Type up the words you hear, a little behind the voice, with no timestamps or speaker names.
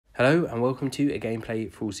Hello and welcome to a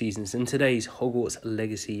gameplay for all seasons in today's Hogwarts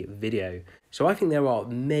Legacy video. So I think there are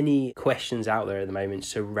many questions out there at the moment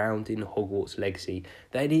surrounding Hogwarts Legacy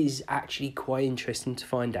that it is actually quite interesting to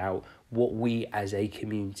find out what we as a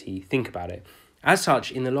community think about it. As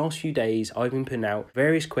such, in the last few days, I've been putting out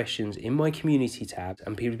various questions in my community tab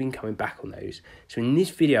and people have been coming back on those. So in this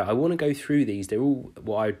video, I want to go through these. They're all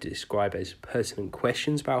what I would describe as pertinent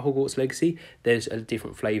questions about Hogwarts Legacy. There's a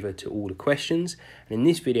different flavour to all the questions. And in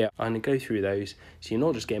this video, I'm going to go through those. So you're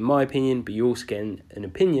not just getting my opinion, but you're also getting an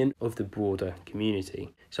opinion of the broader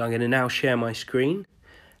community. So I'm going to now share my screen.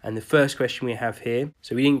 And the first question we have here,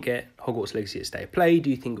 so we didn't get Hogwarts Legacy at State of Play. Do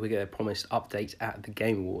you think we get a promised update at the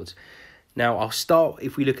Game Awards? Now, I'll start,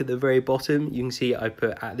 if we look at the very bottom, you can see I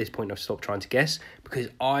put, at this point, I've stopped trying to guess, because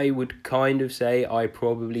I would kind of say I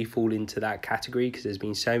probably fall into that category, because there's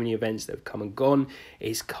been so many events that have come and gone.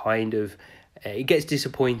 It's kind of, it gets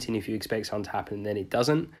disappointing if you expect something to happen and then it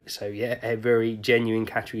doesn't. So yeah, a very genuine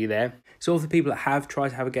category there. So of the people that have tried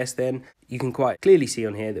to have a guess then, you can quite clearly see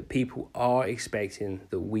on here that people are expecting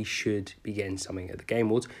that we should be getting something at the Game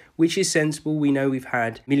Awards, which is sensible. We know we've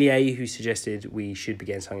had Millier who suggested we should be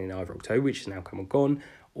getting something in either October, which has now come and gone,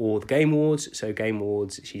 or the Game Awards. So Game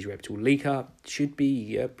Awards, she's a reputable leaker, should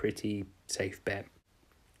be a pretty safe bet.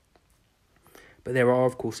 But there are,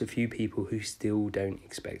 of course, a few people who still don't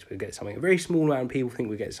expect we'll get something. A very small amount of people think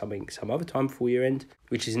we'll get something some other time before year end,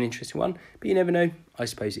 which is an interesting one. But you never know. I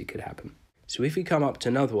suppose it could happen. So if we come up to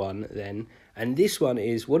another one then, and this one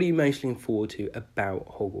is, what are you most looking forward to about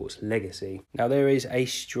Hogwarts Legacy? Now there is a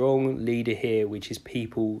strong leader here, which is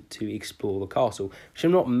people to explore the castle, which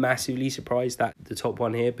I'm not massively surprised at the top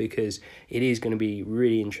one here, because it is going to be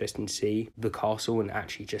really interesting to see the castle and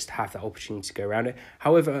actually just have that opportunity to go around it.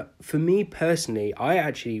 However, for me personally, I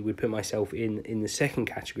actually would put myself in the second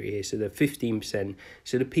category here, so the 15%,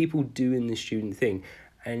 so the people doing the student thing.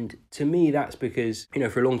 And to me, that's because, you know,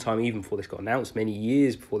 for a long time, even before this got announced, many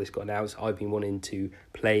years before this got announced, I've been wanting to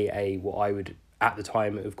play what I would at the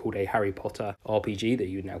time have called a Harry Potter RPG that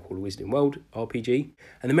you would now call a Wizarding World RPG.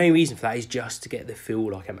 And the main reason for that is just to get the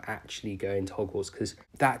feel like I'm actually going to Hogwarts, because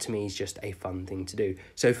that to me is just a fun thing to do.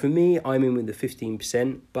 So for me, I'm in with the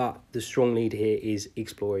 15%, but the strong lead here is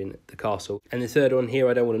exploring the castle. And the third one here,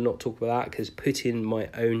 I don't want to not talk about that, because putting my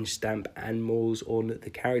own stamp and morals on the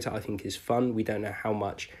character I think is fun. We don't know how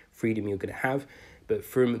much freedom you're going to have, but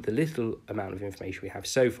from the little amount of information we have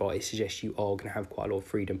so far, it suggests you are going to have quite a lot of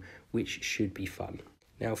freedom, which should be fun.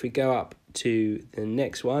 Now, if we go up to the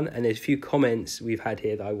next one, and there's a few comments we've had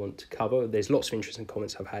here that I want to cover. There's lots of interesting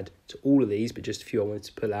comments I've had to all of these, but just a few I wanted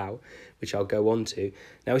to pull out, which I'll go on to.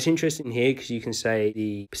 Now, it's interesting here because you can say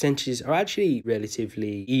the percentages are actually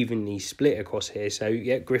relatively evenly split across here. So,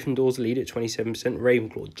 yeah, Gryffindor's lead at 27%,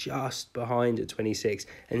 Ravenclaw just behind at 26%,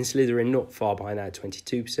 and Slytherin not far behind that at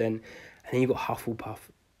 22%. And then you've got Hufflepuff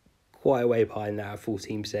quite a way behind that at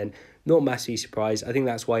 14%. Not massively surprised. I think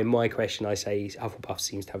that's why in my question I say Hufflepuff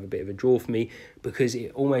seems to have a bit of a draw for me, because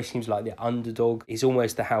it almost seems like the underdog is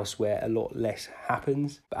almost the house where a lot less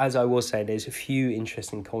happens. But as I was saying, there's a few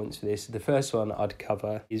interesting comments for this. The first one I'd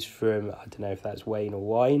cover is from, I don't know if that's Wayne or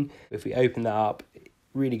Wine. If we open that up,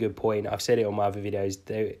 really good point. I've said it on my other videos.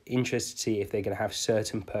 They're interested to see if they're going to have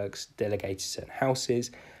certain perks delegated to certain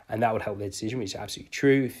houses, and that would help their decision, which is absolutely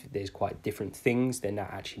true. If there's quite different things, then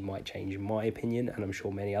that actually might change in my opinion, and I'm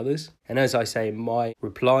sure many others. And as I say in my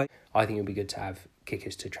reply, I think it would be good to have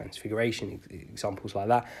kickers to transfiguration, examples like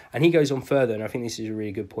that. And he goes on further, and I think this is a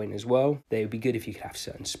really good point as well. They would be good if you could have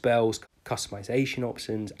certain spells, customization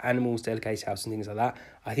options, animals, delegated house, and things like that.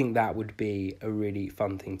 I think that would be a really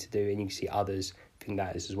fun thing to do, and you can see others think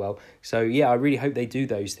that is as well. So yeah, I really hope they do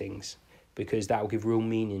those things, because that will give real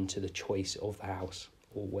meaning to the choice of the house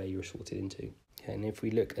or where you're sorted into. And if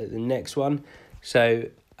we look at the next one, so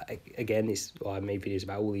again, I made videos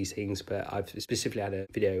about all these things, but I've specifically had a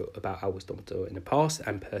video about Albus Dumbledore in the past,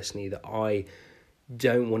 and personally that I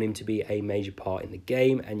don't want him to be a major part in the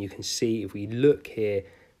game. And you can see if we look here,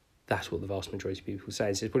 that's what the vast majority of people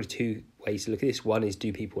say. So there's probably two ways to look at this. One is,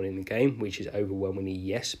 do people want him in the game? Which is overwhelmingly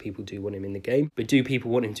yes, people do want him in the game. But do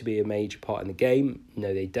people want him to be a major part in the game?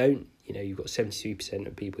 No, they don't. You know, you've got 73%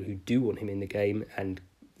 of people who do want him in the game, and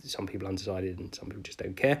some people undecided and some people just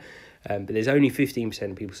don't care. But there's only 15%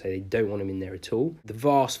 of people say they don't want him in there at all. The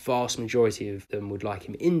vast majority of them would like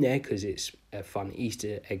him in there because it's a fun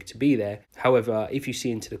Easter egg to be there. However, if you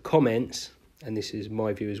see into the comments, and this is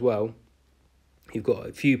my view as well, You've got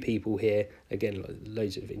a few people here, again,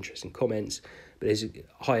 loads of interesting comments, but there's a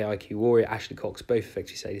high IQ warrior, Ashley Cox, both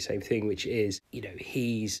effectively say the same thing, which is,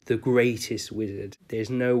 he's the greatest wizard. There's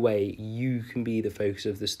no way you can be the focus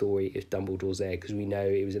of the story if Dumbledore's there, because we know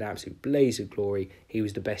it was an absolute blaze of glory. He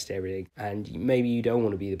was the best at everything, and maybe you don't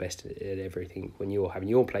want to be the best at everything when you're having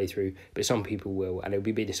your playthrough, but some people will, and it'll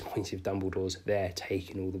be a bit disappointing if Dumbledore's there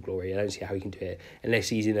taking all the glory. I don't see how he can do it unless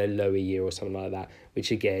he's in a lower year or something like that, which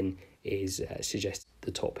again is suggested at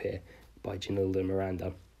the top here by Janilda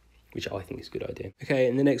Miranda, which I think is a good idea. Okay,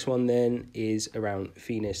 and the next one then is around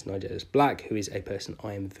Venus Nigellus Black, who is a person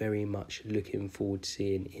I am very much looking forward to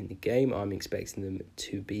seeing in the game. I'm expecting them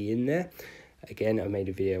to be in there. Again, I made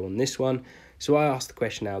a video on this one. So I asked the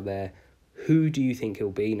question out there, who do you think he'll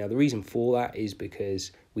be? Now, the reason for that is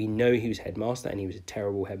because we know he was headmaster and he was a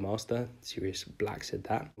terrible headmaster. Sirius Black said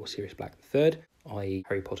that, or Sirius Black III, i.e.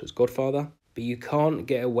 Harry Potter's godfather. But you can't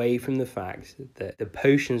get away from the fact that the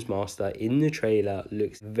potions master in the trailer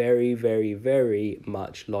looks very, very, very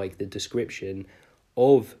much like the description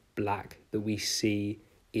of Black that we see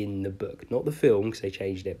in the book. Not the film, because they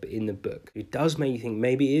changed it, but in the book. It does make you think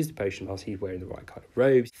maybe it is the potion master. He's wearing the right kind of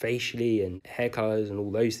robes, facially and hair colours and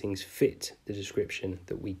all those things fit the description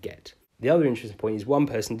that we get. The other interesting point is one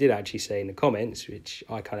person did actually say in the comments, which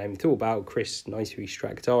I kind of haven't thought about, Chris 93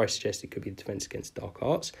 Strat, I suggest it could be the Defence Against Dark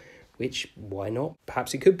Arts, which, why not?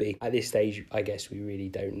 Perhaps it could be. At this stage, I guess we really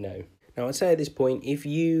don't know. Now, I'd say at this point, if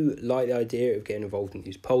you like the idea of getting involved in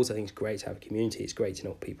these polls, I think it's great to have a community, it's great to know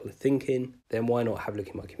what people are thinking, then why not have a look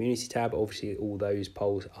in my community tab? Obviously, all those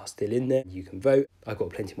polls are still in there. You can vote. I've got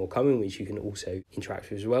plenty more coming, which you can also interact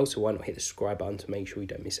with as well, so why not hit the subscribe button to make sure you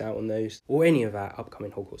don't miss out on those, or any of our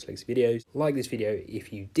upcoming Hogwarts Legacy videos. Like this video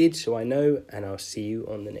if you did, so I know, and I'll see you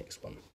on the next one.